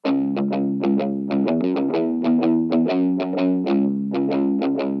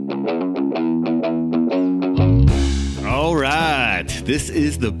This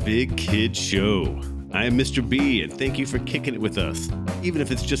is the Big Kid Show. I am Mr. B, and thank you for kicking it with us, even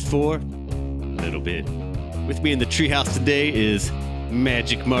if it's just for a little bit. With me in the treehouse today is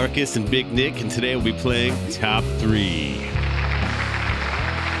Magic Marcus and Big Nick, and today we'll be playing Top 3. You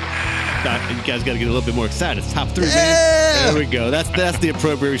guys got to get a little bit more excited. It's Top 3, man. There we go. That's the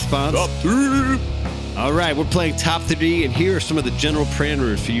appropriate response. Top 3. All right, we're playing Top 3, and here are some of the general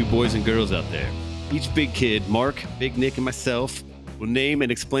parameters for you boys and girls out there. Each big kid, Mark, Big Nick, and myself, will name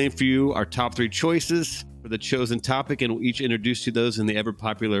and explain for you our top 3 choices for the chosen topic, and we'll each introduce you those in the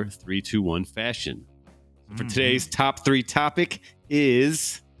ever-popular 3-2-1 fashion. For today's top 3 topic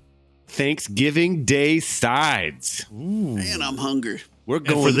is Thanksgiving Day sides. Ooh. Man, I'm hungry. And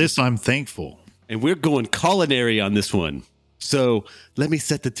for this, I'm thankful. And we're going culinary on this one. So let me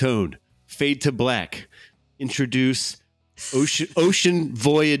set the tone. Fade to black. Introduce ocean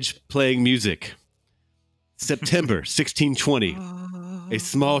voyage playing music. September 1620. A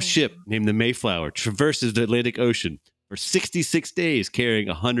small ship named the Mayflower traverses the Atlantic Ocean for 66 days, carrying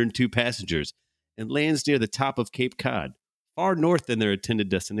 102 passengers, and lands near the top of Cape Cod, far north than their intended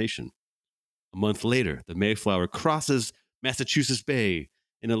destination. A month later, the Mayflower crosses Massachusetts Bay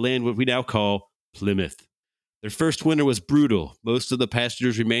in a land what we now call Plymouth. Their first winter was brutal. Most of the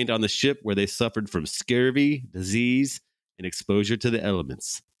passengers remained on the ship, where they suffered from scurvy, disease, and exposure to the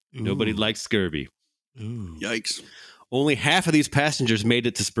elements. Ooh. Nobody liked scurvy. Ooh. Yikes. Only half of these passengers made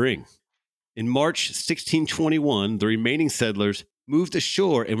it to spring. In March 1621, the remaining settlers moved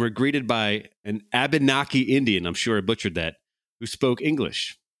ashore and were greeted by an Abenaki Indian, I'm sure I butchered that, who spoke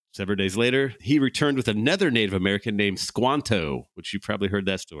English. Several days later, he returned with another Native American named Squanto, which you probably heard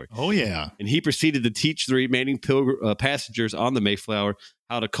that story. Oh, yeah. And he proceeded to teach the remaining passengers on the Mayflower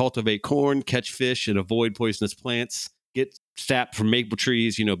how to cultivate corn, catch fish, and avoid poisonous plants, get sap from maple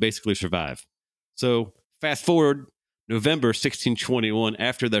trees, basically survive. So fast forward, November 1621,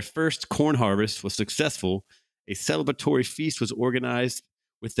 after their first corn harvest was successful, a celebratory feast was organized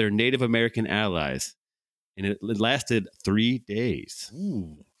with their Native American allies, and it lasted 3 days.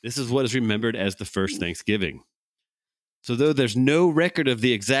 Ooh. This is what is remembered as the first Thanksgiving. So though there's no record of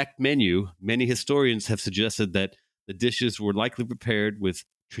the exact menu, many historians have suggested that the dishes were likely prepared with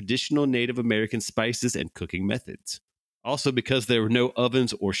traditional Native American spices and cooking methods. Also, because there were no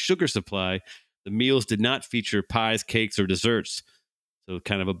ovens or sugar supply, the meals did not feature pies, cakes, or desserts. So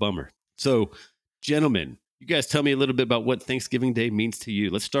kind of a bummer. So, gentlemen, you guys tell me a little bit about what Thanksgiving Day means to you.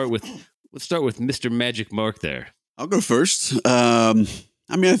 Let's start with Mr. Magic Mark there. I'll go first. I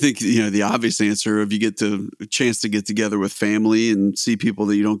think, the obvious answer of you get a chance to get together with family and see people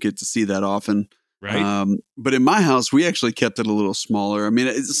that you don't get to see that often. Right. But in my house, we actually kept it a little smaller.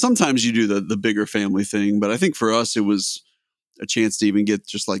 Sometimes you do the bigger family thing, but I think for us, it was a chance to even get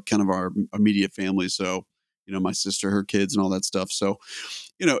just like kind of our immediate family. So, my sister, her kids and all that stuff. So,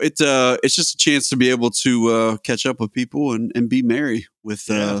 it's just a chance to be able to catch up with people and be merry with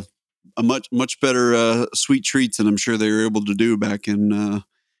a much better sweet treats than I'm sure they were able to do back in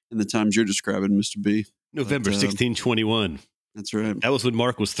the times you're describing, Mr. B. November 1621. That's right. That was when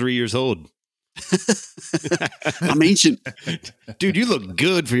Mark was 3 years old. I'm ancient. Dude, you look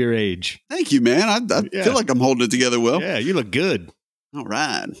good for your age. Thank you, man. I feel like I'm holding it together well. Yeah, you look good. All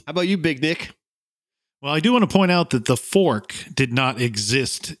right. How about you, Big Nick? Well, I do want to point out that the fork did not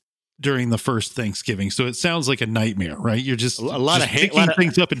exist during the first Thanksgiving, so it sounds like a nightmare, right? You're just picking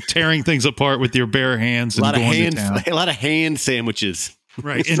things up and tearing things apart with your bare hands and going to town. A lot of hand sandwiches.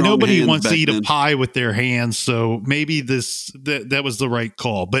 Right. And nobody wants to eat a pie with their hands. So maybe that was the right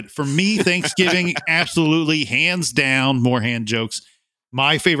call. But for me, Thanksgiving, absolutely, hands down, more hand jokes.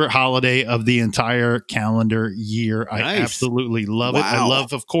 My favorite holiday of the entire calendar year. Nice. I absolutely love it. I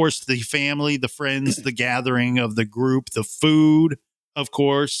love, of course, the family, the friends, the gathering of the group, the food, of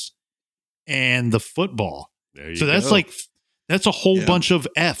course, and the football. There you so go. that's a whole bunch of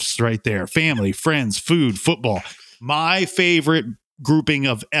F's right there. Family, friends, food, football. My favorite grouping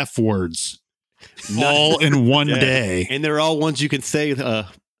of F words all in one day. And they're all ones you can say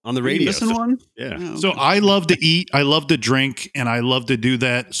on the radio. Missing one? Yeah. Oh, okay. So I love to eat, I love to drink, and I love to do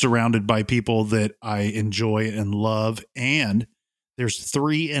that surrounded by people that I enjoy and love. And there's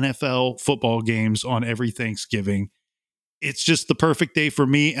 3 NFL football games on every Thanksgiving. It's just the perfect day for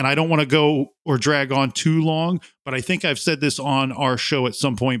me. And I don't want to go or drag on too long, but I think I've said this on our show at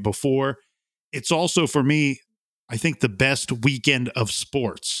some point before. It's also for me, I think, the best weekend of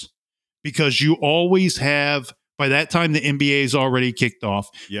sports, because you always have, by that time, the NBA is already kicked off.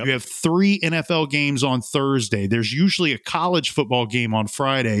 Yep. You have 3 NFL games on Thursday. There's usually a college football game on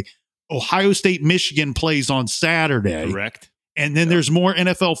Friday. Ohio State, Michigan plays on Saturday. Correct. And then there's more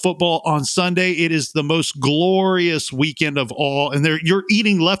NFL football on Sunday. It is the most glorious weekend of all. And you're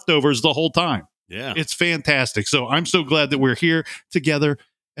eating leftovers the whole time. Yeah. It's fantastic. So I'm so glad that we're here together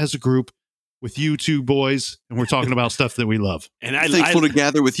as a group with you two boys, and we're talking about stuff that we love. And I'm thankful to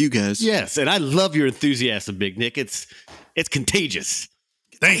gather with you guys. Yes, and I love your enthusiasm, Big Nick. It's contagious.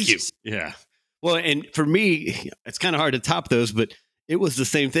 Thank you. Yeah. Well, and for me, it's kind of hard to top those, but it was the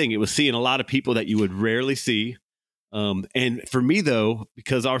same thing. It was seeing a lot of people that you would rarely see. And for me, though,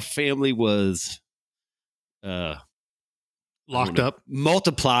 because our family was Locked up,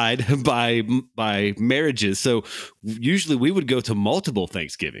 multiplied by marriages, so usually we would go to multiple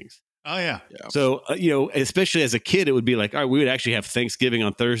Thanksgivings. Oh, yeah. So, especially as a kid, it would be like, all right, we would actually have Thanksgiving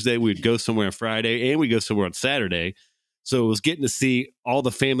on Thursday. We'd go somewhere on Friday and we'd go somewhere on Saturday. So it was getting to see all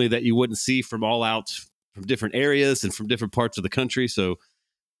the family that you wouldn't see from different areas and from different parts of the country. So,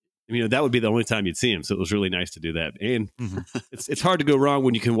 that would be the only time you'd see them. So it was really nice to do that. And it's hard to go wrong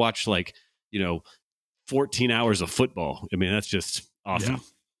when you can watch 14 hours of football. I mean, that's just awesome. Yeah.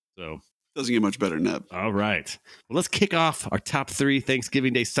 So doesn't get much better than that. All right. Well, let's kick off our top 3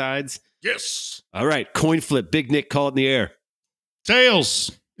 Thanksgiving Day sides. Yes. All right. Coin flip. Big Nick, call it in the air.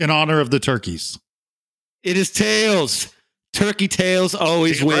 Tails, in honor of the turkeys. It is tails. Turkey tails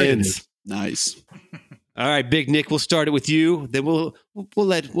always wins. Nice. All right, Big Nick, we'll start it with you. Then we'll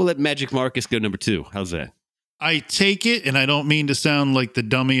let Magic Marcus go number 2. How's that? I take it, and I don't mean to sound like the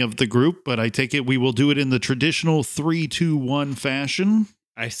dummy of the group, but I take it we will do it in the traditional 3-2-1 fashion.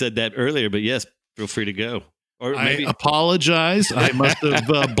 I said that earlier, but yes, feel free to go. Or maybe- I apologize. I must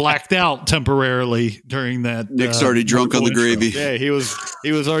have blacked out temporarily during that. Nick's already drunk on the gravy. Yeah, he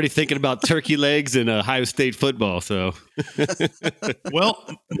was already thinking about turkey legs and Ohio State football. So, well,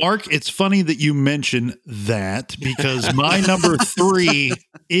 Mark, it's funny that you mention that because my number 3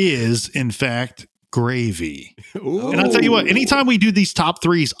 is, in fact, gravy. Ooh. And I'll tell you what, anytime we do these top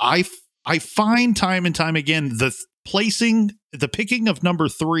 3s, I find time and time again the picking of number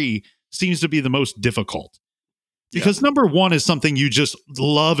 3 seems to be the most difficult. Because number 1 is something you just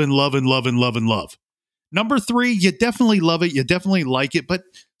love and love and love and love and love. Number 3, you definitely love it. You definitely like it. But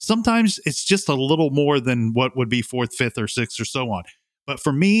sometimes it's just a little more than what would be 4th, 5th, or 6th, or so on. But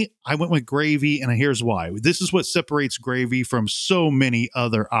for me, I went with gravy, and here's why. This is what separates gravy from so many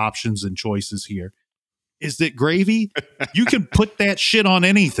other options and choices here. Is that gravy, you can put that shit on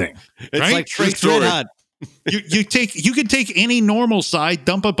anything. It's right? like Frank's Red Hot. You can take any normal side,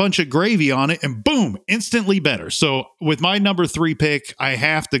 dump a bunch of gravy on it, and boom, instantly better. So with my number 3 pick, I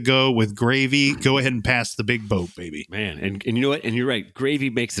have to go with gravy. Go ahead and pass the big boat, baby. Man, and you know what? And you're right.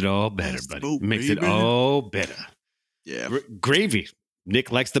 Gravy makes it all better, Pass the buddy. boat, Makes baby. it all better. Yeah. Gravy.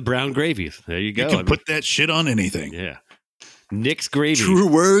 Nick likes the brown gravy. There you go. You can put that shit on anything. Yeah. Nick's gravy. Truer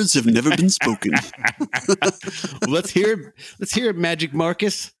words have never been spoken. Well, let's hear it, Magic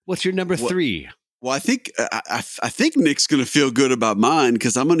Marcus. What's your number 3? Well, I think Nick's going to feel good about mine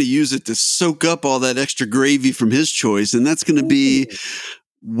because I'm going to use it to soak up all that extra gravy from his choice, and that's going to be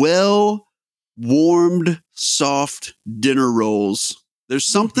well-warmed, soft dinner rolls. There's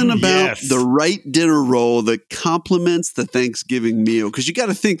something about the right dinner roll that complements the Thanksgiving meal because you got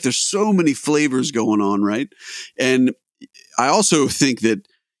to think there's so many flavors going on, right? And I also think that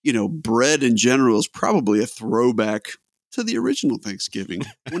bread in general is probably a throwback to the original Thanksgiving,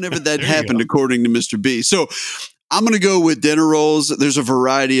 whenever that happened, according to Mr. B. So I'm going to go with dinner rolls. There's a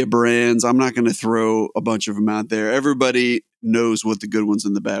variety of brands. I'm not going to throw a bunch of them out there. Everybody knows what the good ones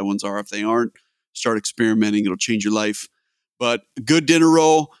and the bad ones are. If they aren't, start experimenting. It'll change your life. But good dinner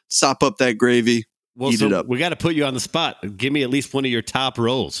roll, sop up that gravy, eat it up. We got to put you on the spot. Give me at least one of your top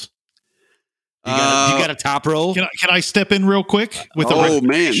rolls. You got a top roll? Can I step in real quick with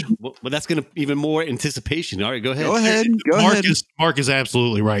man. Well, that's going to even more anticipation. All right, go ahead. Go ahead. Mark is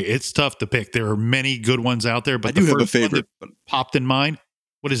absolutely right. It's tough to pick. There are many good ones out there, but I do have a favorite. That popped in mind.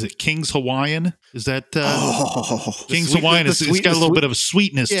 What is it? King's Hawaiian? Is that King's Hawaiian? It's got a little bit of a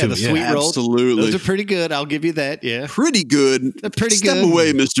sweetness to it. The sweet rolls. Absolutely. Those are pretty good. I'll give you that. Yeah. Pretty good. They're pretty Step good.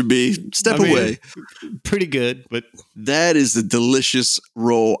 away, Mr. B. Step away. Pretty good, but that is a delicious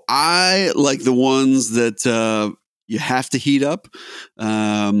roll. I like the ones that you have to heat up. So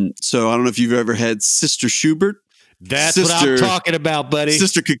I don't know if you've ever had Sister Schubert. That's what I'm talking about, buddy.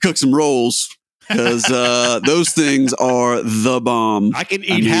 Sister could cook some rolls. Because those things are the bomb. I can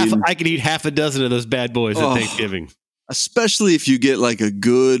eat half a dozen of those bad boys at Thanksgiving. Especially if you get like a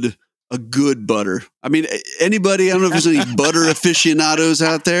good butter. I mean, anybody? I don't know if there's any butter aficionados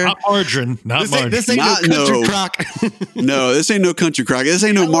out there. Not margarine. This ain't no country crock. No, this ain't no country crock. This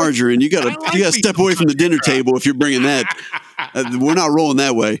ain't no margarine. You gotta step away from the dinner table if you're bringing that. We're not rolling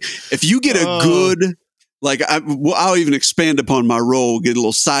that way. If you get a good like I'll even expand upon my role, get a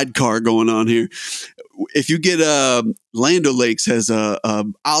little sidecar going on here. If you get Land O'Lakes has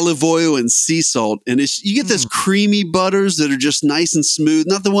olive oil and sea salt, and you get those creamy butters that are just nice and smooth.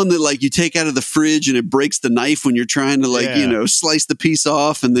 Not the one that like you take out of the fridge and it breaks the knife when you're trying to slice the piece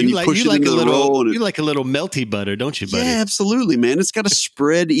off, and then you push it into the roll. You like a little melty butter, don't you, buddy? Yeah, absolutely, man. It's got to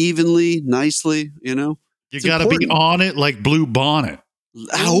spread evenly, nicely. You got to be on it like Blue Bonnet.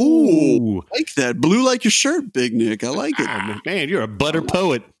 Oh, I like that. Blue like your shirt, Big Nick. I like it. Man, you're a butter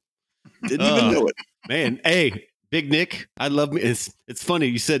poet. Didn't even know it. Man, hey, Big Nick, I love me. It's funny.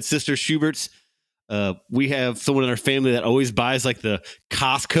 You said Sister Schubert's. We have someone in our family that always buys like the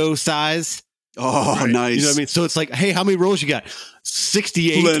Costco size. Oh, right. Nice. You know what I mean? So it's like, hey, how many rolls you got?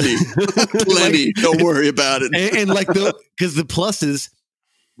 68. Plenty. Don't worry about it. And like because the pluses,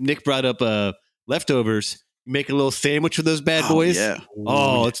 Nick brought up leftovers. Make a little sandwich with those bad boys. Yeah.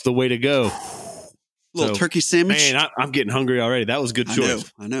 Oh, it's the way to go. Little turkey sandwich. Man, I'm getting hungry already. That was a good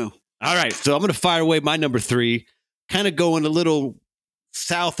choice. I know. All right. So I'm going to fire away my number 3, kind of going a little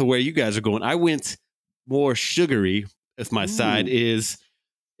south of where you guys are going. I went more sugary with my side. It's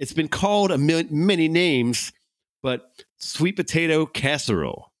been called many names, but sweet potato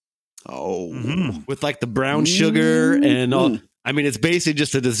casserole. Oh. With like the brown sugar and all. I mean, it's basically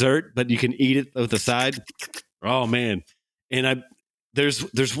just a dessert, but you can eat it with the side. Oh man! And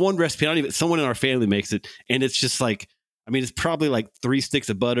there's one recipe. Someone in our family makes it, and it's just like, I mean, it's probably like 3 sticks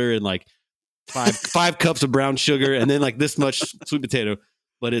of butter and like five cups of brown sugar, and then like this much sweet potato.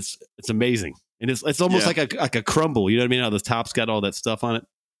 But it's amazing, and it's almost like a crumble. You know what I mean? How the top's got all that stuff on it.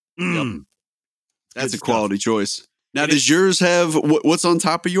 Yep. That's a quality choice. Now, does yours have what's on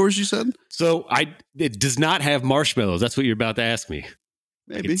top of yours? You said so. It does not have marshmallows. That's what you're about to ask me.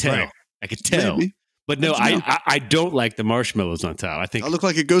 Maybe I could tell, Maybe. But no, I don't like the marshmallows on top. I think I look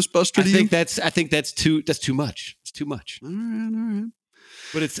like a Ghostbuster to you. I think that's too much. It's too much. All right.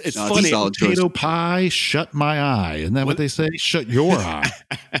 But it's funny. Potato pie, shut my eye. Isn't that what they say? Shut your eye.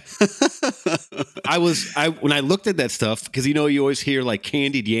 When I looked at that stuff, because you always hear like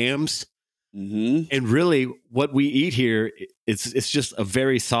candied yams. Mm-hmm. And really, what we eat here, it's just a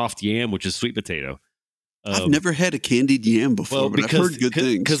very soft yam, which is sweet potato. I've never had a candied yam before, but I've heard good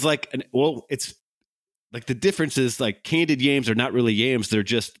things. Because it's like the difference is like candied yams are not really yams; they're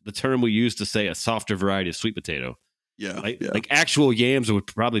just the term we use to say a softer variety of sweet potato. Yeah, like actual yams would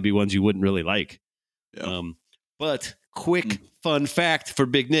probably be ones you wouldn't really like. Yeah. But quick fun fact for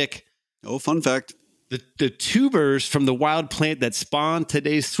Big Nick. Oh, fun fact. The tubers from the wild plant that spawned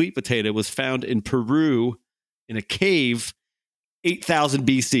today's sweet potato was found in Peru in a cave 8,000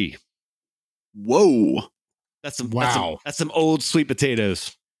 BC. Whoa. That's some old sweet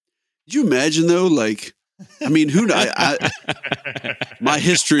potatoes. Could you imagine though? Like, I mean, my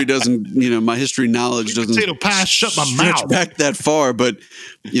history doesn't, my history knowledge doesn't potato pie, shut my stretch mouth back that far, but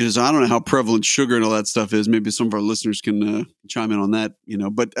so I don't know how prevalent sugar and all that stuff is. Maybe some of our listeners can chime in on that,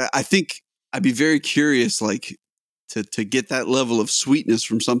 but I think I'd be very curious, like to get that level of sweetness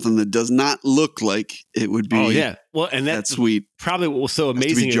from something that does not look like it would be. Oh yeah, well, and that's sweet. Probably what was so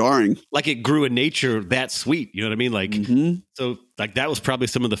amazing, jarring. Like it grew in nature that sweet. You know what I mean? Like so, like that was probably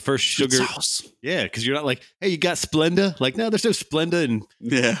some of the first sugar. Sauce. Yeah, because you're not like, hey, you got Splenda? Like, no, there's no Splenda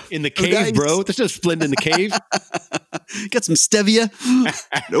in the cave, nice. bro. There's no Splenda in the cave. Got some stevia?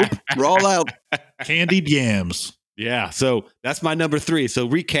 Nope, we're all out. Candied yams. Yeah, so that's my number 3. So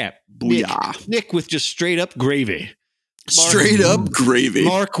recap. Nick with just straight up gravy. Straight up gravy.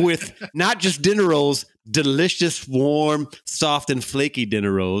 Mark with not just dinner rolls, delicious, warm, soft, and flaky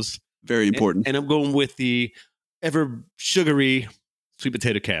dinner rolls. Very important. And I'm going with the ever sugary sweet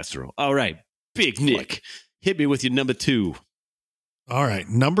potato casserole. All right, Big Nick, hit me with your number 2. All right,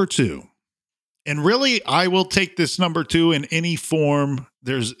 number 2. And really, I will take this number 2 in any form.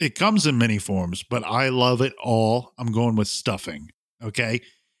 It comes in many forms, but I love it all. I'm going with stuffing. Okay.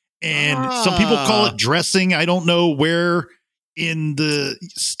 And some people call it dressing. I don't know where in the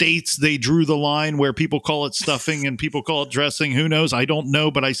States they drew the line where people call it stuffing and people call it dressing. Who knows? I don't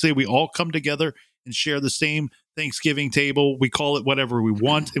know, but I say we all come together and share the same Thanksgiving table. We call it whatever we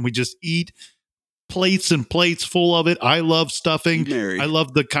want, and we just eat plates and plates full of it. I love stuffing. Mary. I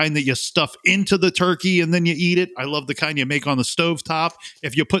love the kind that you stuff into the turkey and then you eat it. I love the kind you make on the stovetop.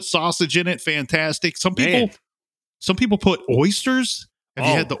 If you put sausage in it, fantastic. Some people put oysters. Have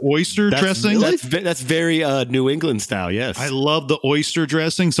you had the oyster dressing? That's very New England style. Yes, I love the oyster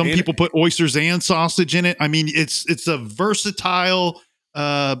dressing. Some people put oysters and sausage in it. I mean, it's a versatile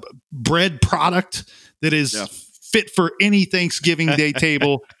bread product that is fit for any Thanksgiving Day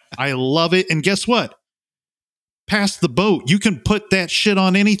table. I love it. And guess what? past the boat. You can put that shit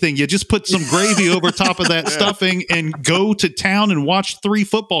on anything. You just put some gravy over top of that stuffing and go to town and watch 3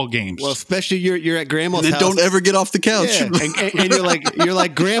 football games. Well, especially you're at grandma's And then house. don't ever get off the couch. Yeah. And you're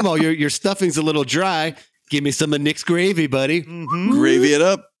like grandma, your stuffing's a little dry. Give me some of Nick's gravy, buddy. Mhm. Gravy it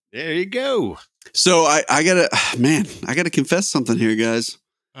up. There you go. So I gotta confess something here, guys.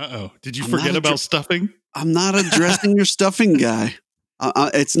 Uh-oh. Did you I'm forget not a about stuffing? I'm not a dressing or stuffing guy.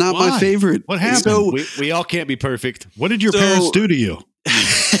 It's not my Why? favorite. What happened? So, We all can't be perfect. What did your So- parents do to you?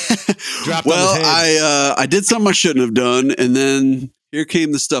 Dropped well, on his head. I did something I shouldn't have done, and then here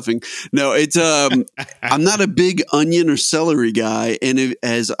came the stuffing. No, it's I'm not a big onion or celery guy, and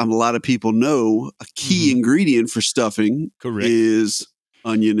as a lot of people know, a key ingredient for stuffing Correct. is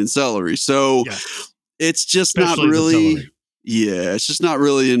onion and celery. So Yeah. it's just Especially not the really. celery. Yeah, it's just not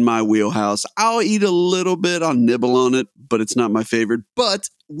really in my wheelhouse. I'll eat a little bit, I'll nibble on it, but it's not my favorite. But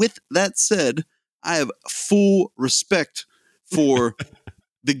with that said, I have full respect for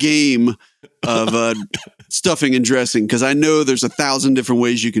the game of stuffing and dressing because I know there's 1,000 different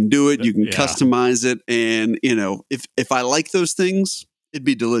ways you can do it. You can Yeah. customize it, and if I like those things, it'd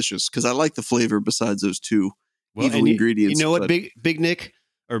be delicious because I like the flavor besides those two evil and ingredients. You know what, but- Big Nick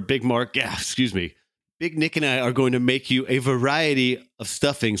or Big Mark? Yeah, excuse me. Big Nick and I are going to make you a variety of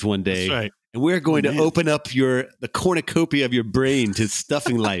stuffings one day, That's right. and we're going Oh, to man. open up the cornucopia of your brain to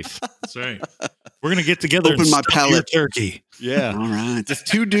stuffing life. That's right. We're going to get together Open and my stuff your palate. turkey. Yeah, All right. just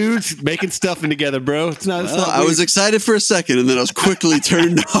 2 dudes making stuffing together, bro. It's not. Well, I was excited for a second, and then I was quickly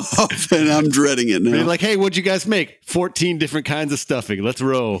turned off, and I'm dreading it They're now. like, hey, what'd you guys make? 14 different kinds of stuffing. Let's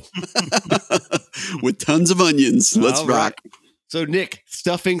roll. With tons of onions. Let's All rock. right. So, Nick,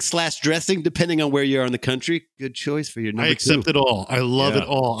 stuffing / dressing, depending on where you are in the country, good choice for your number I accept 2. it all. I love Yeah. it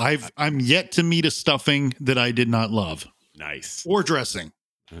all. I'm yet to meet a stuffing that I did not love Nice. or dressing.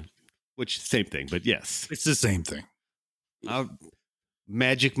 Which, same thing, but yes. It's the same thing.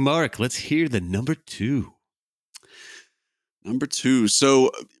 Magic Mark, let's hear the number 2. Number 2.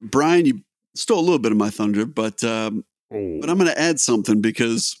 So, Brian, you stole a little bit of my thunder, but I'm going to add something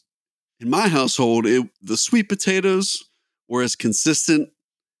because in my household, the sweet potatoes were as consistent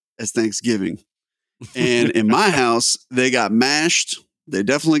as Thanksgiving. And in my house, they got mashed. They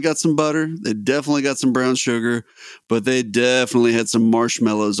definitely got some butter. They definitely got some brown sugar, but they definitely had some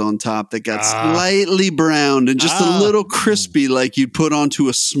marshmallows on top that got slightly browned and just a little crispy, like you'd put onto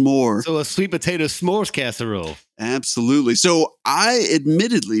a s'more. So, a sweet potato s'mores casserole. Absolutely. So I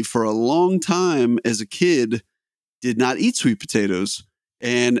admittedly, for a long time as a kid, did not eat sweet potatoes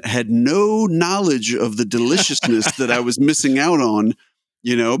and had no knowledge of the deliciousness that I was missing out on,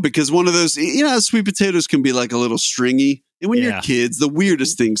 because one of those, sweet potatoes can be like a little stringy. And when you're Yeah. kids, the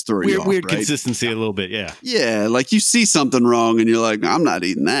weirdest things throw you off, Weird right? consistency a little bit, yeah. Yeah, like you see something wrong and you're like, I'm not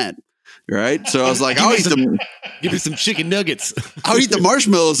eating that. Right? So I was like, I'll eat Give me some chicken nuggets. I'll eat the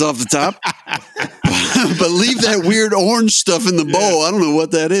marshmallows off the top, but leave that weird orange stuff in the bowl. I don't know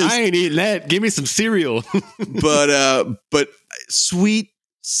what that is. I ain't eating that. Give me some cereal. but sweet,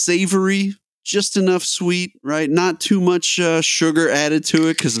 savory, just enough sweet, right? Not too much sugar added to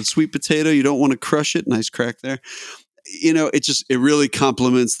it because the sweet potato, you don't want to crush it. Nice crack there. It really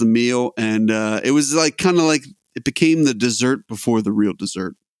complements the meal, and it was kind of like it became the dessert before the real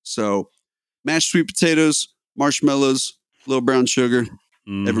dessert. So, mashed sweet potatoes, marshmallows, little brown sugar.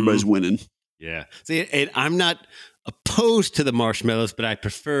 Everybody's winning. Yeah. See, and I'm not opposed to the marshmallows, but I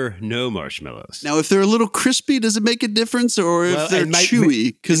prefer no marshmallows. Now, if they're a little crispy, does it make a difference, or if they're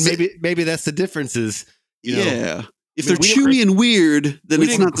chewy? Because maybe that's the difference. Is yeah. If I mean, they're chewy and weird, then we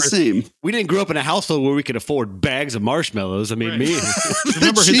it's didn't not the same. we didn't grow up in a household where we could afford bags of marshmallows. I mean, Right. me.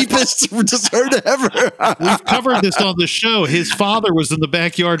 Remember The cheapest dessert ever. We've covered this on the show. His father was in the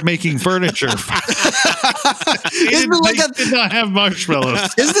backyard making furniture. Isn't it Did not have marshmallows.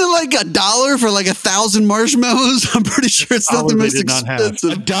 Isn't it like $1 for like 1,000 marshmallows? I'm pretty sure it's not the They most did not have.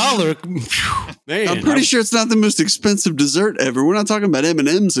 expensive. $1. Man, I'm pretty sure it's not the most expensive dessert ever. We're not talking about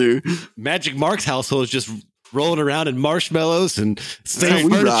M&Ms here. Magic Mark's household is just rolling around in marshmallows and That's safe how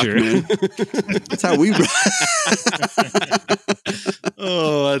we rock, furniture. man. That's how we rock.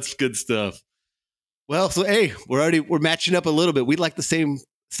 Oh, that's good stuff. Well, so hey, we're matching up a little bit. We like the same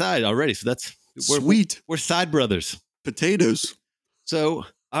side already, so that's Sweet We're side brothers. potatoes. So,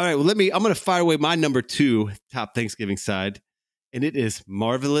 all right, well, I'm going to fire away my number 2 top Thanksgiving side, and it is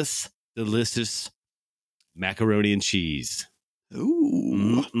marvelous, delicious macaroni and cheese.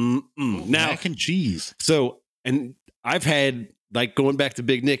 Ooh. Now, Mac and cheese. so, and I've had, like, going back to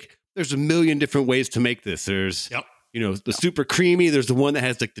Big Nick, there's a million different ways to make this. There's, Yep. The super creamy. There's the one that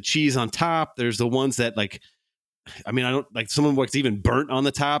has like the cheese on top. There's the ones that I don't like someone what's even burnt on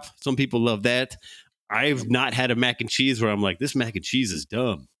the top. Some people love that. I've not had a mac and cheese where I'm like, this mac and cheese is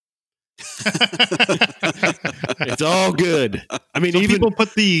dumb. It's all good. I mean, Some even people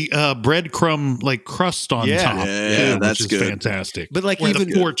put the breadcrumb like crust on Yeah. top. Yeah, too, that's which is good. fantastic. But like Or even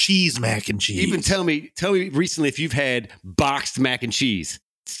the 4 cheese mac and cheese. even tell me recently if you've had boxed mac and cheese.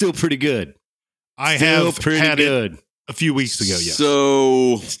 Still pretty good. I Still have pretty had it good. a few weeks ago. Yes.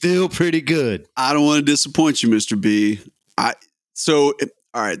 So Still pretty good. I don't want to disappoint you, Mr. B.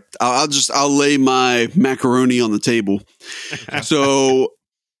 All right, I'll lay my macaroni on the table. So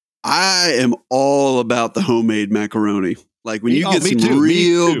I am all about the homemade macaroni. Like when you get me some too, me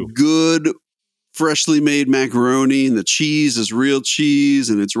real too. good, freshly made macaroni and the cheese is real cheese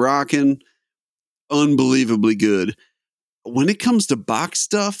and it's rocking, unbelievably good. When it comes to box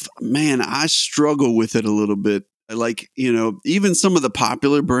stuff, man, I struggle with it a little bit. Like, even some of the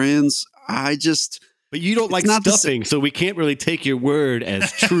popular brands, But you don't It's like not the stuffing, so we can't really take your word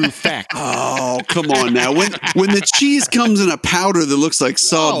as true fact. oh, come on now. When the cheese comes in a powder that looks like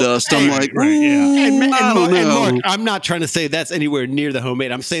sawdust, I'm like, right, yeah. I don't know. Mark, I'm not trying to say that's anywhere near the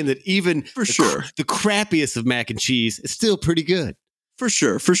homemade. I'm saying that even For sure. the crappiest of mac and cheese is still pretty good. For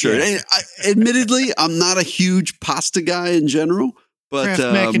sure. Yeah. And admittedly, I'm not a huge pasta guy in general, but Kraft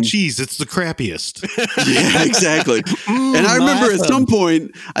mac and cheese. It's the crappiest. yeah, exactly. And I remember at some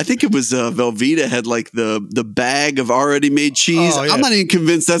point, I think it was Velveeta had like the bag of already made cheese. Oh, yeah. I'm not even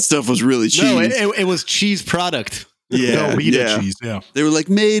convinced that stuff was really cheese. No, it was cheese product. yeah, Velveeta yeah. cheese. Yeah. They were like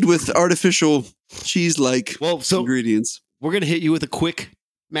made with artificial cheese-like Well, so ingredients. we're gonna hit you with a quick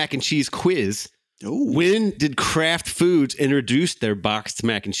mac and cheese quiz. Oh, When did Kraft Foods introduce their boxed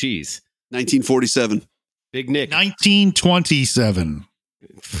mac and cheese? 1947. Big Nick, 1927.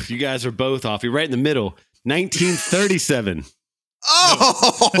 you guys are both off. You're right in the middle. 1937.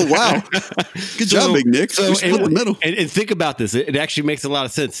 Oh, wow. Good job, Big Nick. So, You split the middle. And think about this. It actually makes a lot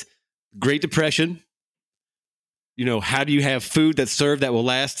of sense. Great Depression. How do you have food that's served that will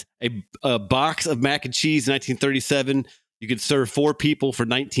last? A box of mac and cheese in 1937, you could serve 4 people for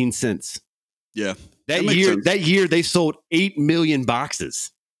 19 cents. Yeah. That makes year, sense. they sold 8 million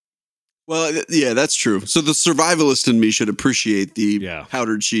boxes. Well, yeah, that's true. So the survivalist in me should appreciate the Yeah.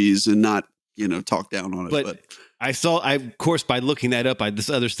 powdered cheese and not, talk down on it. But of course, by looking that up, this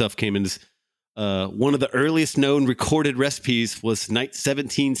other stuff came in. One of the earliest known recorded recipes was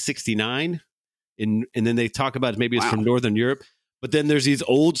 1769. And then they talk about maybe it's from Northern Europe. But then there's these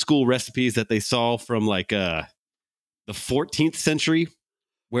old school recipes that they saw from like the 14th century,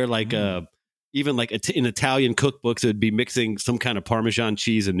 where like even like in Italian cookbooks, it would be mixing some kind of Parmesan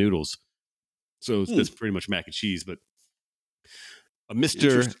cheese and noodles. So that's pretty much mac and cheese. But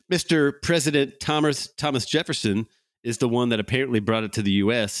Mr. President Thomas Jefferson is the one that apparently brought it to the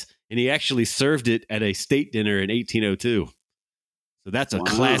U.S. and he actually served it at a state dinner in 1802. So that's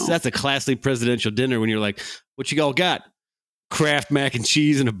That's a classy presidential dinner when you're like, what you all got? Kraft mac and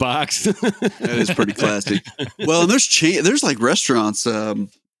cheese in a box. That is pretty classy. Well, and there's like restaurants.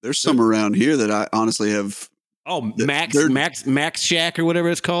 There's some around here that I honestly have. Oh, Max Shack or whatever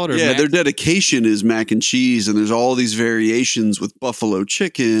it's called. Or Yeah, Max- their dedication is mac and cheese, and there's all these variations with buffalo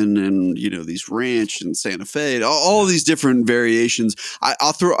chicken and these ranch and Santa Fe, all these different variations.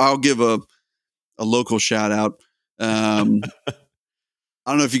 I'll give a local shout out. I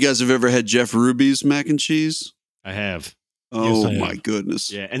don't know if you guys have ever had Jeff Ruby's mac and cheese. I have. Oh Yes, I my have.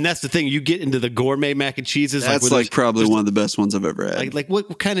 goodness! Yeah, and that's the thing. You get into the gourmet mac and cheeses. That's like probably one of the best ones I've ever had. like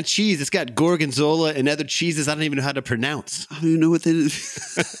what kind of cheese? It's got gorgonzola and other cheeses I don't even know how to pronounce. I don't even know what they did.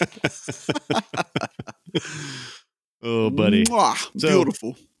 Oh, buddy. Mwah, So-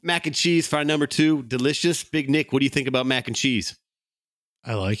 beautiful. Mac and cheese for our number 2. Delicious. Big Nick, what do you think about mac and cheese?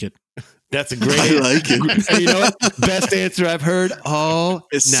 I like it. That's a great I like it. And you know what? Best answer I've heard all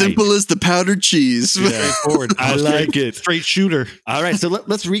As night. simple as the powdered cheese. Yeah. Straightforward. I like it. Straight shooter. All right, so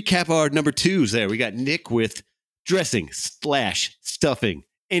let's recap our number 2s there. We got Nick with dressing / stuffing,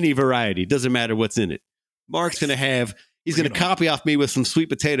 any variety. Doesn't matter what's in it. Mark's going to he's going to copy off me with some sweet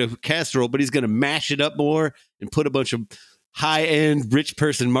potato casserole, but he's going to mash it up more and put a bunch of high-end rich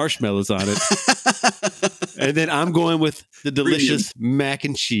person marshmallows on it. And then I'm going with the delicious mac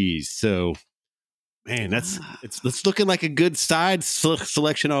and cheese. So, man, it's looking like a good side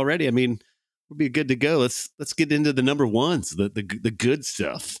selection already. I mean, we'll be good to go. Let's get into the number 1s, the good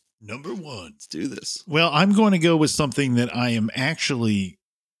stuff. Number 1. Let's do this. Well, I'm going to go with something that I am actually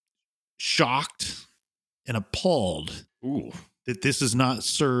shocked and appalled Ooh. that this is not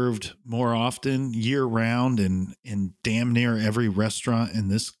served more often year round and in damn near every restaurant in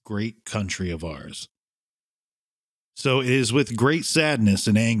this great country of ours. So it is with great sadness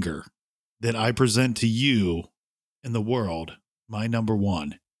and anger that I present to you and the world my number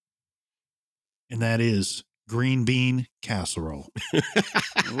 1. and that is green bean casserole.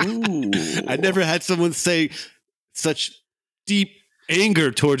 Ooh. I never had someone say such deep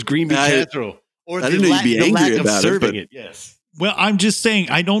anger towards green bean casserole, or I didn't know you'd be the lack angry of about it, serving but- it. Yes. Well, I'm just saying,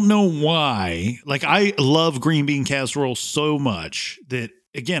 I don't know why. Like, I love green bean casserole so much that,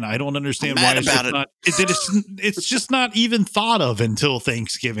 again, I don't understand I'm why mad it's about just it. not. It's just not even thought of until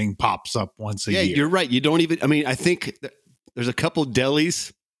Thanksgiving pops up once a Yeah, year. you're right. You don't even. I mean, I think there's a couple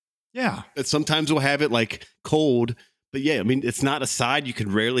delis Yeah, that sometimes will have it like cold, but yeah, I mean, it's not a side you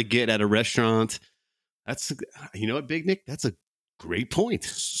can rarely get at a restaurant. That's what, Big Nick. That's a great point.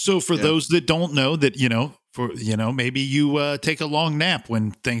 So for Yeah. those that don't know that, maybe you take a long nap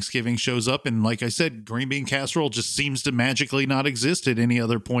when Thanksgiving shows up. And like I said, green bean casserole just seems to magically not exist at any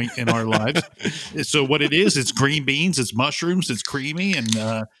other point in our lives. So what it is, it's green beans, it's mushrooms, it's creamy.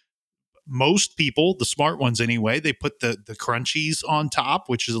 And most people, the smart ones anyway, they put the crunchies on top,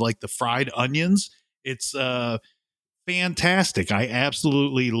 which is like the fried onions. It's fantastic. I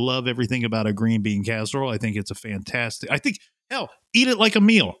absolutely love everything about a green bean casserole. I think it's I think, hell, eat it like a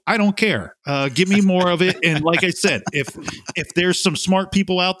meal. I don't care. Give me more of it. And like I said, if there's some smart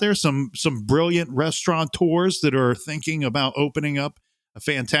people out there, some brilliant restaurateurs that are thinking about opening up a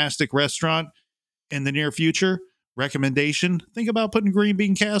fantastic restaurant in the near future, recommendation, think about putting green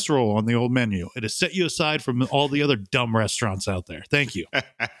bean casserole on the old menu. It'll set you aside from all the other dumb restaurants out there. Thank you.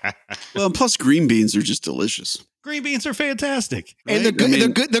 Well, and plus green beans are just delicious. Green beans are fantastic. And they're Right? good. I mean- they're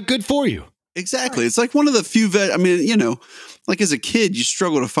good. They're good for you. Exactly. It's like one of the few like as a kid, you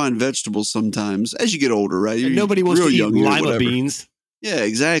struggle to find vegetables sometimes as you get older, right? And You're nobody wants to real eat young, lima whatever. beans. Yeah,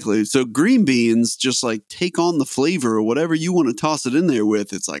 exactly. So green beans just like take on the flavor or whatever you want to toss it in there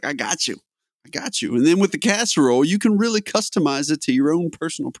with. It's like, I got you. And then with the casserole, you can really customize it to your own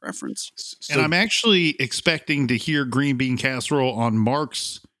personal preference. So, And I'm actually expecting to hear green bean casserole on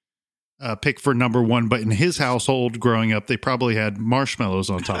Mark's pick for number one. But in his household growing up, they probably had marshmallows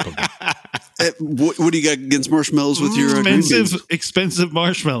on top of it. What do you got against marshmallows with your green beans? Expensive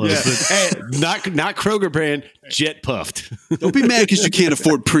marshmallows. yeah. Hey, not Kroger brand, jet puffed. Don't be mad because you can't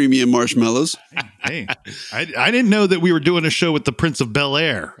afford premium marshmallows. Hey, I didn't know that we were doing a show with the Prince of Bel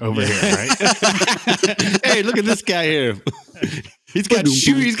Air over here, right? Hey, look at this guy here. He's got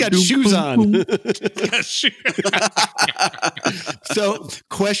shoes on. So,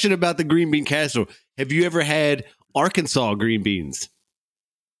 question about the green bean casserole. Have you ever had Arkansas green beans?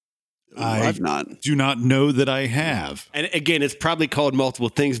 I've not. Do not know that I have. And again, it's probably called multiple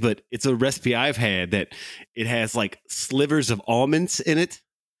things, but it's a recipe I've had that it has like slivers of almonds in it.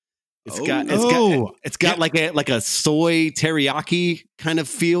 It's got Yeah. like a soy teriyaki kind of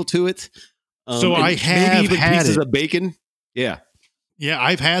feel to it. So and I have maybe even had pieces it. of bacon. Yeah. Yeah,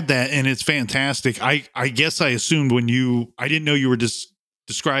 I've had that and it's fantastic. I guess I assumed I didn't know you were just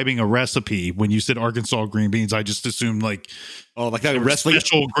describing a recipe when you said Arkansas green beans. I just assumed like Like there that were wrestling.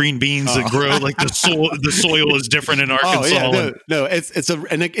 special green beans that grow like the soil is different in Arkansas. Oh yeah, and- no,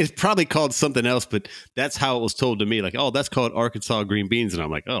 it's probably called something else, but that's how it was told to me. Like, oh, that's called Arkansas green beans, and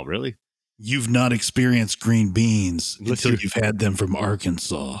I'm like, oh, really? You've not experienced green beans Unless until you're- you've had them from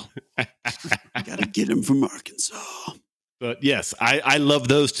Arkansas. Gotta get them from Arkansas. But yes, I love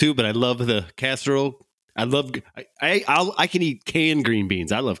those too. But I love the casserole. I can eat canned green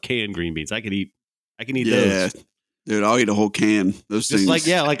beans. I love canned green beans. I can eat Yeah. those. Dude, I'll eat a whole can. Those Just things.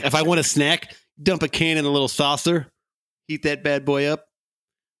 like if I want a snack, dump a can in a little saucer, heat that bad boy up.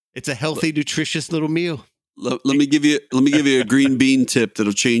 It's a healthy, nutritious little meal. Let me give you a green bean tip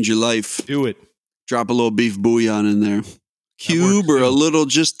that'll change your life. Do it. Drop a little beef bouillon in there. Cube or a little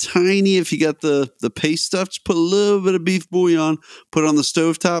just tiny if you got the paste stuff, just put a little bit of beef bouillon, put it on the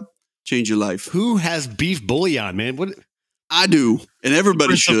stovetop, change your life. Who has beef bouillon, man? What? I do, and everybody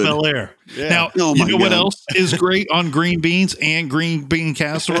Prince of should. Bel Air. Yeah. Now, Oh you my know what God. else is great on green beans and green bean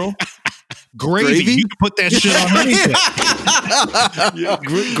casserole? Gravy. Gravy? You can put that shit on anything.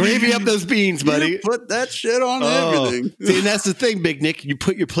 Gravy up those beans, buddy. You put that shit on Oh. everything. See, and that's the thing, Big Nick. You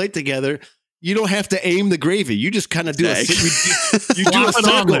put your plate together. You don't have to aim the gravy. You just kind of do Dang. you do a Flop it on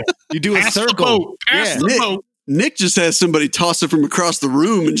circle. there. You do a Pass the circle. boat. Pass Yeah. the Nick, boat. Nick just has somebody toss it from across the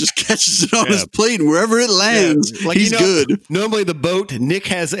room and just catches it on Yeah. his plate, and wherever it lands, Like, he's good. Normally, the boat. Nick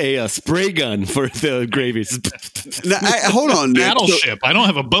has a spray gun for the gravy. Now, hold on, Nick. So- Battleship. I don't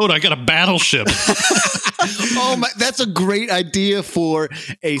have a boat. I got a battleship. Oh my! That's a great idea for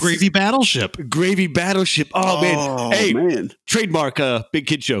a Gravy battleship. gravy battleship. Oh, man! Hey, man. trademark Big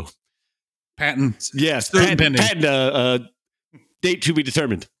Kid Show. Patent. Yes, Patent pending. patent, date to be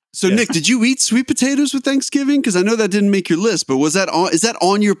determined. So, Yes. Nick, did you eat sweet potatoes with Thanksgiving? Because I know that didn't make your list, but is that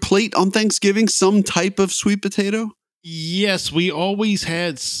on your plate on Thanksgiving? Some type of sweet potato? Yes, we always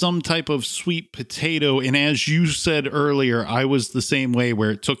had some type of sweet potato. And as you said earlier, I was the same way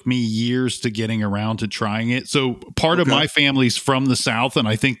where it took me years to getting around to trying it. So part of Okay. my family's from the South. And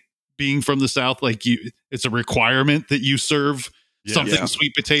I think being from the South, like it's a requirement that you serve something Yeah.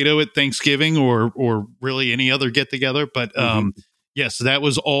 sweet potato at Thanksgiving or really any other get together. But yes, that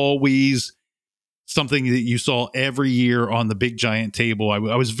was always something that you saw every year on the big giant table. I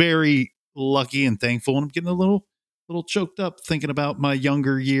was very lucky and thankful, and I'm getting a little choked up thinking about my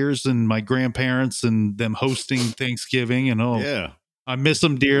younger years and my grandparents and them hosting Thanksgiving. And Yeah. I miss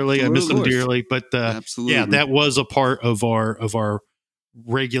them dearly. I miss them Absolutely. dearly. But Absolutely. yeah, that was a part of our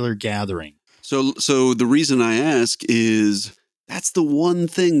regular gathering. So the reason I ask is that's the one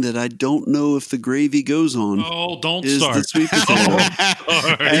thing that I don't know if the gravy goes on. Oh, don't Is start. the sweet potato.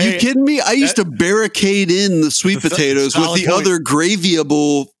 Are Hey, you kidding me? I used to barricade in the sweet That's a potatoes with solid the point. other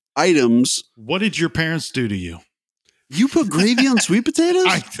gravyable items. What did your parents do to you? You put gravy on sweet potatoes?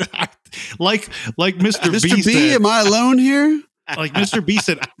 Like Mr. Mr. B B, said, am I alone here? like Mr. B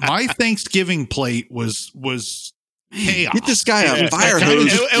said, my Thanksgiving plate was chaos. Get this guy a It was fire that kind of-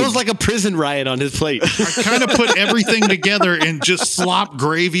 hose. It was like a prison riot on his plate. I kind of put everything together and just slop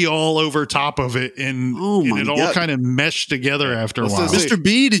gravy all over top of it, and, Oh my and it all God. kind of meshed together after a Well, while. so- Mr.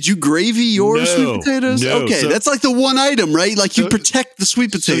 B, did you gravy your No, sweet potatoes? no. Okay, So- that's like the one item, right? Like you So- protect the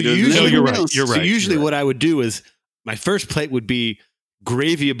sweet so potatoes. you- and No, you're everything right. else. You're So right. usually You're what I would do is my first plate would be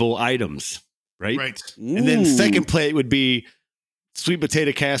gravyable items, right? Right. And then Mm. second plate would be sweet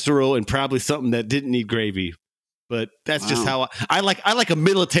potato casserole and probably something that didn't need gravy. But that's just Wow. how I like a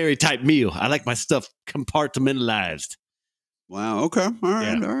military type meal. I like my stuff compartmentalized. Wow. Okay. All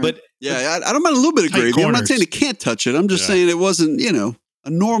right. Yeah. All right. But yeah, I don't mind a little bit of Tight gravy. I'm corners. not saying it can't touch it. I'm just Yeah. saying it wasn't, a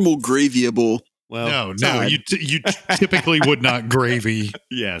normal gravyable. well, No, sad. you typically would not gravy.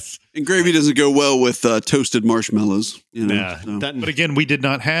 yes. And gravy doesn't go well with toasted marshmallows. Nah, so. But again, we did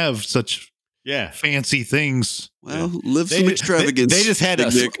not have such yeah. fancy things. Well, live They some ju- extravagance. They just had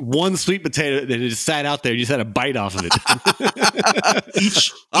Big Nick. one sweet potato and it just sat out there. You just had a bite off of it.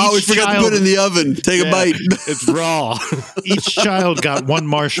 Each Oh, we each forgot to child- put it in the oven. Take a Yeah. bite. It's raw. Each child got one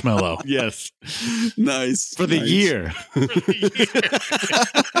marshmallow. yes. Nice. For the Nice. year.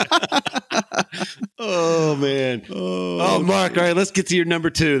 Oh man. Oh, Mark. All right, let's get to your number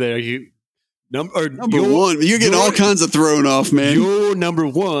two. There, Number one. You're getting all kinds of thrown off, man. You're number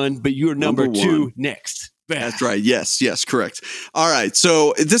one, but you're number Number two one. next. That's right. Yes, correct. All right.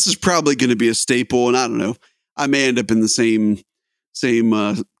 So this is probably going to be a staple, and I don't know. I may end up in the same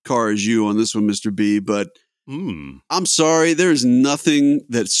car as you on this one, Mr. B, but I'm sorry. There's nothing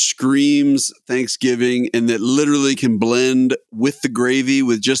that screams Thanksgiving and that literally can blend with the gravy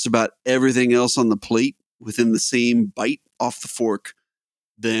with just about everything else on the plate within the same bite off the fork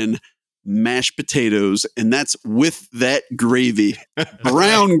than mashed potatoes. And that's with that gravy,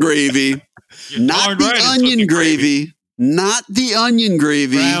 brown gravy, not darn the right it's with onion the gravy, not the onion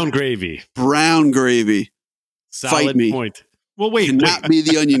gravy, Brown gravy. Fight Solid me. point. Well, wait, cannot be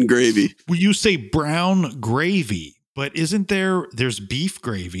the onion gravy. Well, you say brown gravy, but isn't there's beef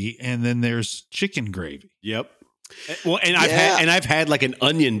gravy and then there's chicken gravy? Yep. Well, and Yeah. I've had like an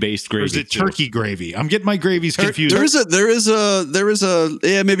onion based gravy. Or is it too. turkey gravy? I'm getting my gravies confused. There is a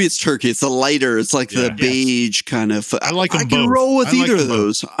yeah, maybe it's turkey. It's the lighter. It's like the Yeah. beige kind of. I like 'em I can both. roll with I like either 'em of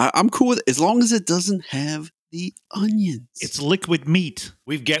those. I'm cool with it as long as it doesn't have the onions. It's liquid meat.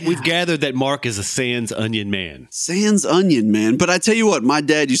 We've gathered that Mark is a sans onion man. sans onion, man. But I tell you what, my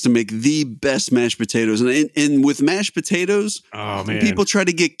dad used to make the best mashed potatoes, and with mashed potatoes, Oh when people try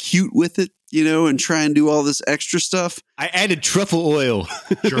to get cute with it, and try and do all this extra stuff. I added truffle oil.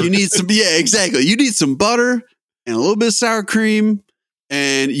 You need some, yeah, exactly. You need some butter and a little bit of sour cream,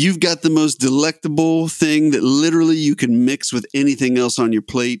 and you've got the most delectable thing that literally you can mix with anything else on your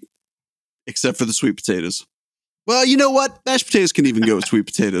plate, except for the sweet potatoes. Well, you know what? Mashed potatoes can even go with sweet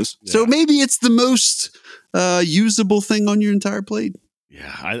potatoes. So Yeah. maybe it's the most usable thing on your entire plate.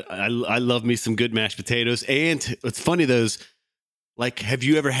 Yeah, I love me some good mashed potatoes. And it's funny, like, have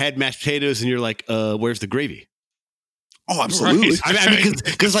you ever had mashed potatoes and you're like, where's the gravy? Oh, absolutely. Right. I mean,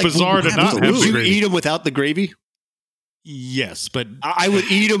 because like, bizarre to not have absolutely. the you gravy. eat them without the gravy? Yes, but I would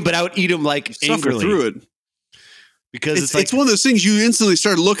eat them, but I would eat them like Suffer angrily through it. because It's, it's like one of those things you instantly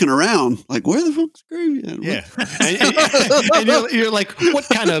start looking around, like, where the fuck's gravy at? yeah, and you're like, what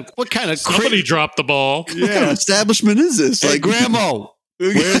kind of somebody crazy dropped the ball. What kind of establishment is this? Hey, Like, grandma,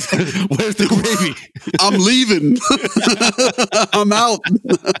 Where's the gravy? I'm leaving. I'm out.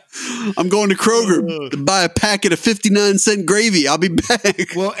 I'm going to Kroger to buy a packet of 59-cent gravy. I'll be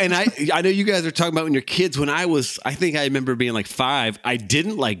back. Well, and I know you guys are talking about when you're kids. When I think I remember being like 5. I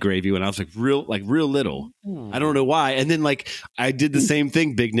didn't like gravy when I was real little. I don't know why. And then I did the same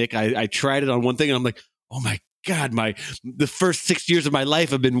thing, Big Nick. I tried it on one thing, and I'm like, oh my God, the first 6 years of my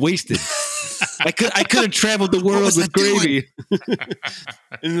life have been wasted. I could have traveled the world with gravy.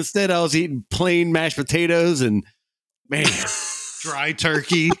 And instead I was eating plain mashed potatoes and dry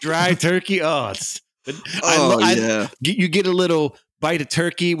turkey. Oh, you get a little bite of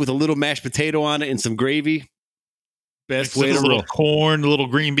turkey with a little mashed potato on it and some gravy. Best way to roll. A little corn, a little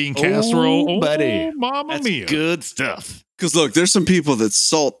green bean casserole. Buddy. Mamma mia. Good stuff. Because look, there's some people that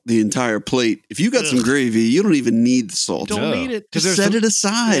salt the entire plate. If you got some gravy, you don't even need the salt. Don't need it. Just set it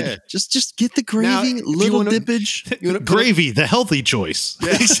aside. Yeah. Just get the gravy, little dippage. Gravy, the healthy choice.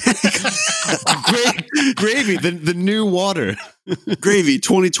 Yeah. Gravy, the new water. Gravy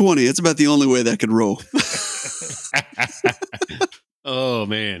 2020. That's about the only way that could roll. Oh,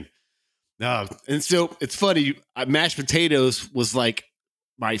 man. No, and so it's funny. Mashed potatoes was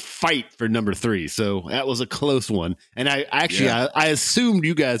my fight for number 3, so that was a close one. And I assumed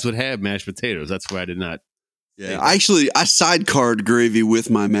you guys would have mashed potatoes. That's why I did not. Yeah, I sidecarred gravy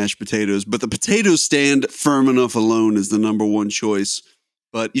with my mashed potatoes, but the potato stand firm enough alone is the number 1 choice.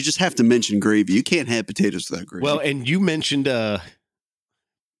 But you just have to mention gravy. You can't have potatoes without gravy. Well, and you mentioned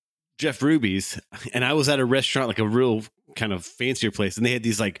Jeff Ruby's, and I was at a restaurant, a real kind of fancier place, and they had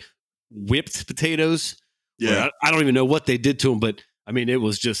these whipped potatoes. Yeah, I don't even know what they did to them, but I mean, it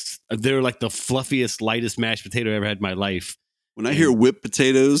was just, they're the fluffiest, lightest mashed potato I ever had in my life. When I hear whipped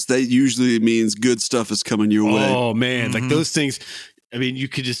potatoes, that usually means good stuff is coming your way. Oh, man. Mm-hmm. Those things, I mean, you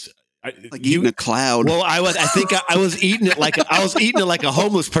could just... eating a cloud. Well, I was eating it like a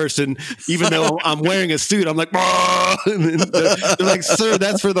homeless person, even though I'm wearing a suit. I'm like, and they're like, sir,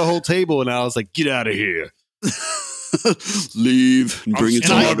 that's for the whole table. And I was like, get out of here. Leave and bring it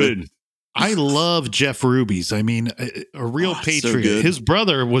to Marvin. I love Jeff Ruby's. I mean, a real patriot. So his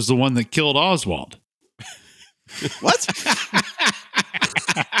brother was the one that killed Oswald. What?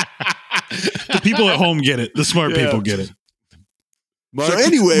 The people at home get it. The smart people get it. So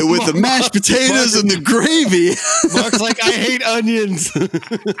anyway, with the mashed potatoes and the gravy. Mark's like, I hate onions. All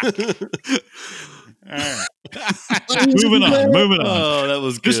right. Moving on. Oh, that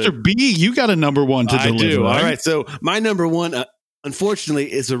was good. Mr. B, you got a number 1 to deliver. I do. Right? All right. So my number 1, unfortunately,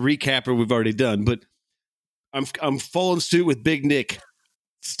 is a recapper we've already done, but I'm following suit with Big Nick.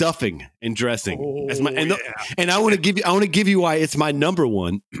 Stuffing and dressing. And I want to give you why it's my number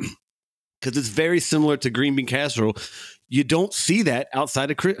 1, because it's very similar to green bean casserole. You don't see that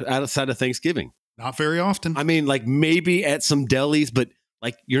outside of Thanksgiving. Not very often. I mean, maybe at some delis, but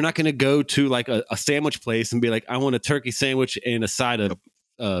you're not going to go to a sandwich place and be like, I want a turkey sandwich and a side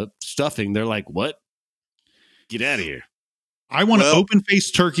of stuffing. They're like, what? Get out of here. I want an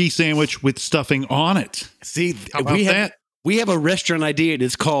open-faced turkey sandwich with stuffing on it. See, we have a restaurant idea.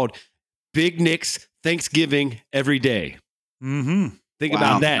 It's called Big Nick's Thanksgiving Every Day. Mm-hmm. Think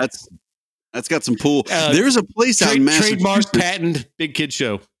about that. That's got some pull. There's a place out in Massachusetts. Trademark, patent, Big Kid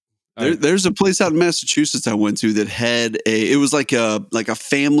Show. There's a place out in Massachusetts I went to that had it was like a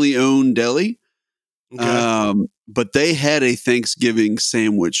family owned deli. Okay. But they had a Thanksgiving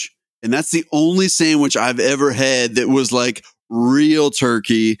sandwich, and that's the only sandwich I've ever had that was real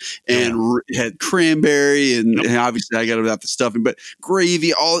turkey and had cranberry and obviously I got it without the stuffing, but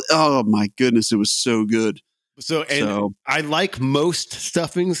gravy. Oh my goodness, it was so good. So I like most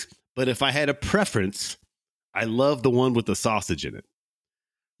stuffings, but if I had a preference, I love the one with the sausage in it.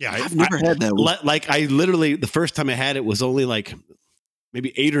 Yeah, I've never had that one. I literally, the first time I had it was only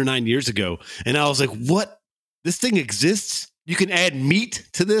maybe 8 or 9 years ago. And I was like, what? This thing exists? You can add meat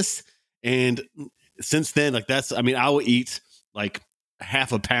to this? And since then, I will eat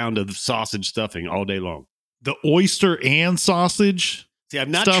half a pound of sausage stuffing all day long. The oyster and sausage. See, I've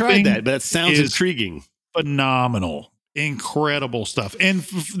not tried that, but it sounds intriguing. Phenomenal. Incredible stuff. And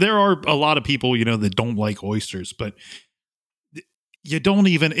there are a lot of people, that don't like oysters, but you don't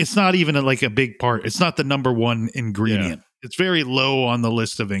even, it's not even a big part. It's not the number 1 ingredient. Yeah. It's very low on the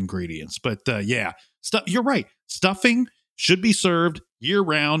list of ingredients, but you're right. Stuffing should be served year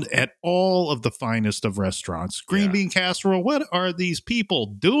round at all of the finest of restaurants. Green bean casserole. What are these people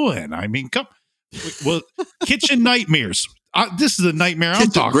doing? I mean, kitchen nightmares. This is a nightmare I'm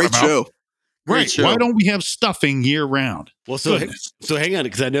talking about. Great show. Right. Show. Why don't we have stuffing year round? Well, so hang on,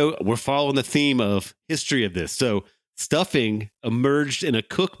 because I know we're following the theme of history of this. So stuffing emerged in a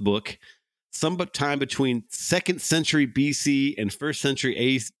cookbook sometime between 2nd century BC and 1st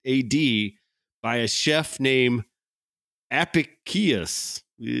century AD by a chef named Apicius.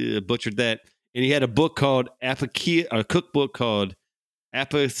 Butchered that. And he had a book called a cookbook called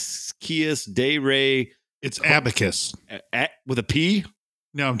Apicius de Re. It's abacus. With a P?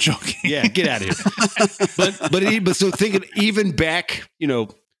 No, I'm joking. Yeah, get out of here. but so thinking even back,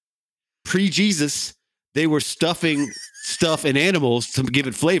 pre-Jesus, they were stuffing stuff in animals to give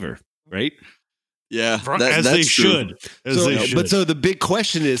it flavor, right? Yeah, As they should. But so the big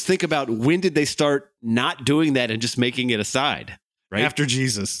question is, think about when did they start not doing that and just making it a side, right? After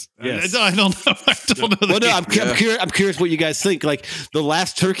Jesus. Yes. I don't know. I don't know. Well, no, I'm curious what you guys think. Like the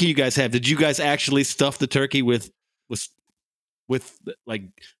last turkey you guys have, did you guys actually stuff the turkey with like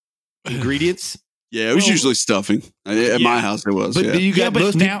ingredients? Yeah, it was usually stuffing. At my house, it was. But Yeah. you got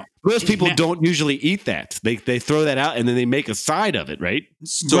most people now- don't usually eat that. They throw that out and then they make a side of it, right?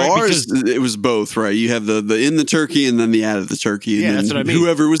 So Right, ours, it was both, right? You have the in the turkey and then the out of the turkey. And Yeah, then that's what I mean.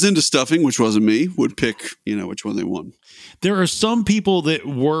 Whoever was into stuffing, which wasn't me, would pick, which one they want. There are some people that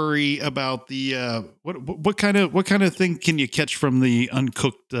worry about the what kind of thing can you catch from the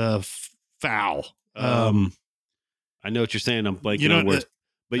uncooked fowl? I know what you're saying. I'm blanking on words.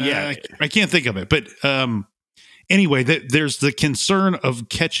 But yeah, I can't think of it. But anyway, there's the concern of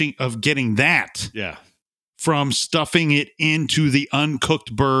getting that yeah. from stuffing it into the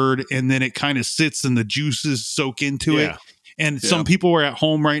uncooked bird, and then it kind of sits and the juices soak into it. Yeah. And some people are at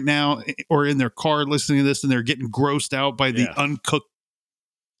home right now or in their car listening to this, and they're getting grossed out by the uncooked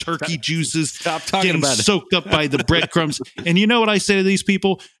turkey juices. Stop talking getting about it. soaked up by the breadcrumbs. And you know what I say to these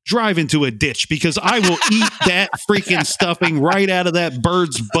people? Drive into a ditch, because I will eat that freaking stuffing right out of that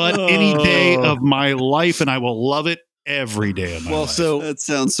bird's butt any day of my life, and I will love it every day of my life. So That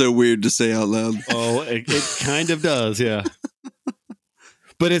sounds so weird to say out loud. it kind of does, yeah.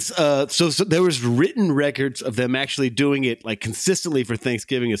 But it's so there was written records of them actually doing it like consistently for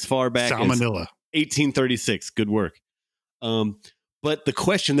Thanksgiving as far back as Salmonella. 1836. Good work. But the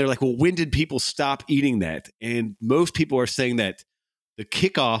question, they're like, well, when did people stop eating that? And most people are saying that the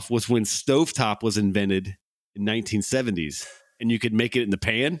kickoff was when stovetop was invented in 1970s, and you could make it in the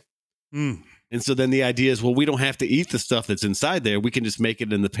pan. Mm. And so then the idea is, well, we don't have to eat the stuff that's inside there. We can just make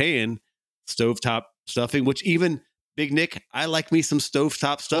it in the pan, stovetop stuffing, which even Big Nick, I like me some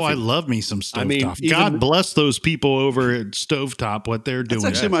stovetop stuffing. Oh, I love me some stovetop. I mean, God bless those people over at Stovetop, what they're doing.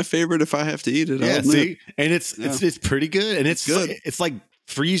 That's actually my favorite if I have to eat it. Yeah, I'll admit. see, and it's pretty good, and it's good. It's like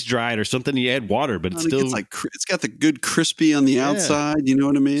freeze dried or something. You add water, but it's I think still it's like it's got the good crispy on the outside. You know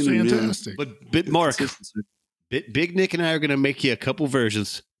what I mean? And, fantastic. But Mark, Big Nick and I are going to make you a couple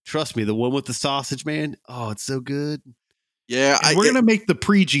versions. Trust me, the one with the sausage, man. Oh, it's so good. Yeah, And we're going to make the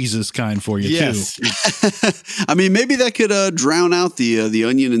pre-Jesus kind for you, Yes. too. I mean, maybe that could drown out the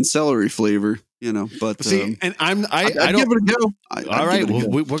onion and celery flavor, But See, and I I'd don't. give it a go. All right, well,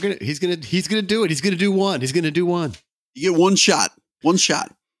 we're gonna. He's gonna do it. He's gonna do one. He's gonna do one. You get one shot. One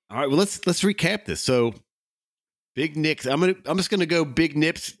shot. All right. Well, let's recap this. So, Big Nips. I'm just gonna go Big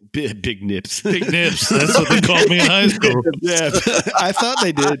Nips. Big Nips. Big Nips. That's what they called me in high school. Yeah, I thought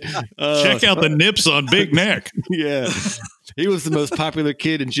they did. Check out the nips on Big Neck. Yeah, he was the most popular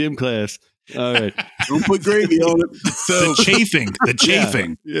kid in gym class. All right, Don't put gravy on it. so The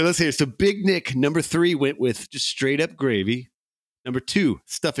chafing. Yeah, let's hear. So Big Nick, number 3, went with just straight up gravy. Number 2,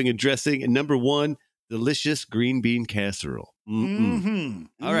 stuffing and dressing, and number 1, delicious green bean casserole. Mm-hmm.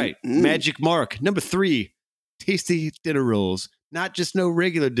 All right, Mm-mm. Magic Mark, number 3, tasty dinner rolls. Not just no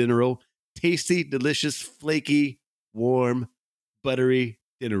regular dinner roll, tasty, delicious, flaky, warm, buttery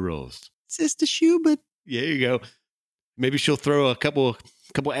dinner rolls. Sister Schubert. Yeah, there you go. Maybe she'll throw a couple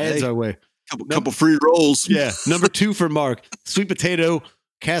ads Hey. our way. Couple free rolls. Yeah. Number 2 for Mark, sweet potato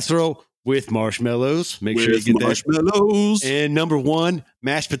casserole with marshmallows. Make sure you With get that. marshmallows. And number 1,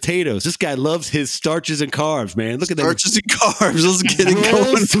 mashed potatoes. This guy loves his starches and carbs, man. Look at that. Starches and carbs. Let's get it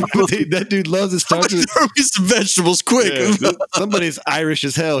going. That dude loves his starches. Throw me some vegetables quick. Yeah, somebody's Irish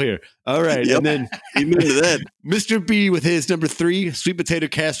as hell here. All right. Yep. And then Amen to that. Mr. B with his number 3, sweet potato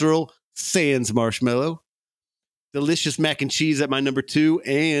casserole, sans marshmallow. Delicious mac and cheese at my number 2.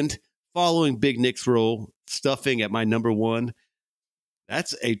 And following Big Nick's roll, stuffing at my number 1.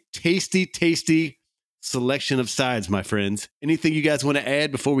 That's a tasty, tasty selection of sides, my friends. Anything you guys want to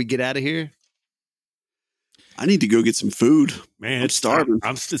add before we get out of here? I need to go get some food. Man, I'm starving.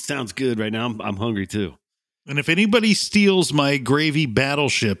 it sounds good right now. I'm hungry too. And if anybody steals my gravy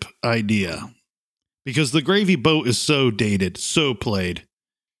battleship idea, because the gravy boat is so dated, so played,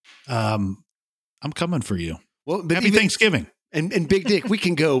 I'm coming for you. Well, but Happy even- Thanksgiving. And Big Dick, we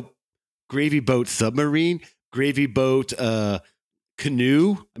can go gravy boat submarine, gravy boat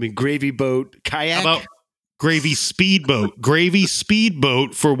canoe. I mean, gravy boat, kayak. How about gravy speedboat? Gravy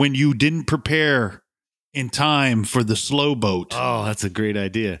speedboat for when you didn't prepare in time for the slow boat. Oh, that's a great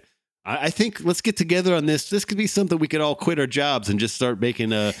idea. I think let's get together on this. This could be something we could all quit our jobs and just start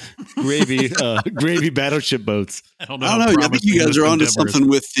making gravy battleship boats. I don't know. I think you guys are onto something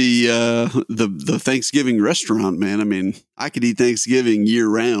with the Thanksgiving restaurant, man. I mean, I could eat Thanksgiving year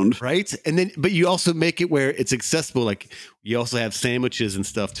round, right? And then, but you also make it where it's accessible. Like you also have sandwiches and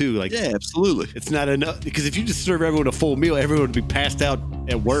stuff too. Like, yeah, absolutely. It's not enough because if you just serve everyone a full meal, everyone would be passed out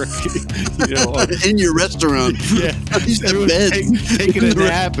at work. In your restaurant, yeah, everyone's taking a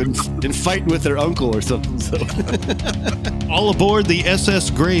nap and fighting with their uncle or something. So, all aboard the SS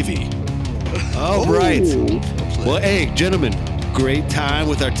Gravy. All right. Well, hey, gentlemen, great time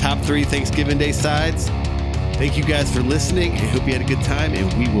with our top 3 Thanksgiving Day sides. Thank you guys for listening. I hope you had a good time,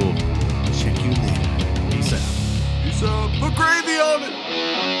 and we will check you later. Peace out. Peace out. Put gravy on it.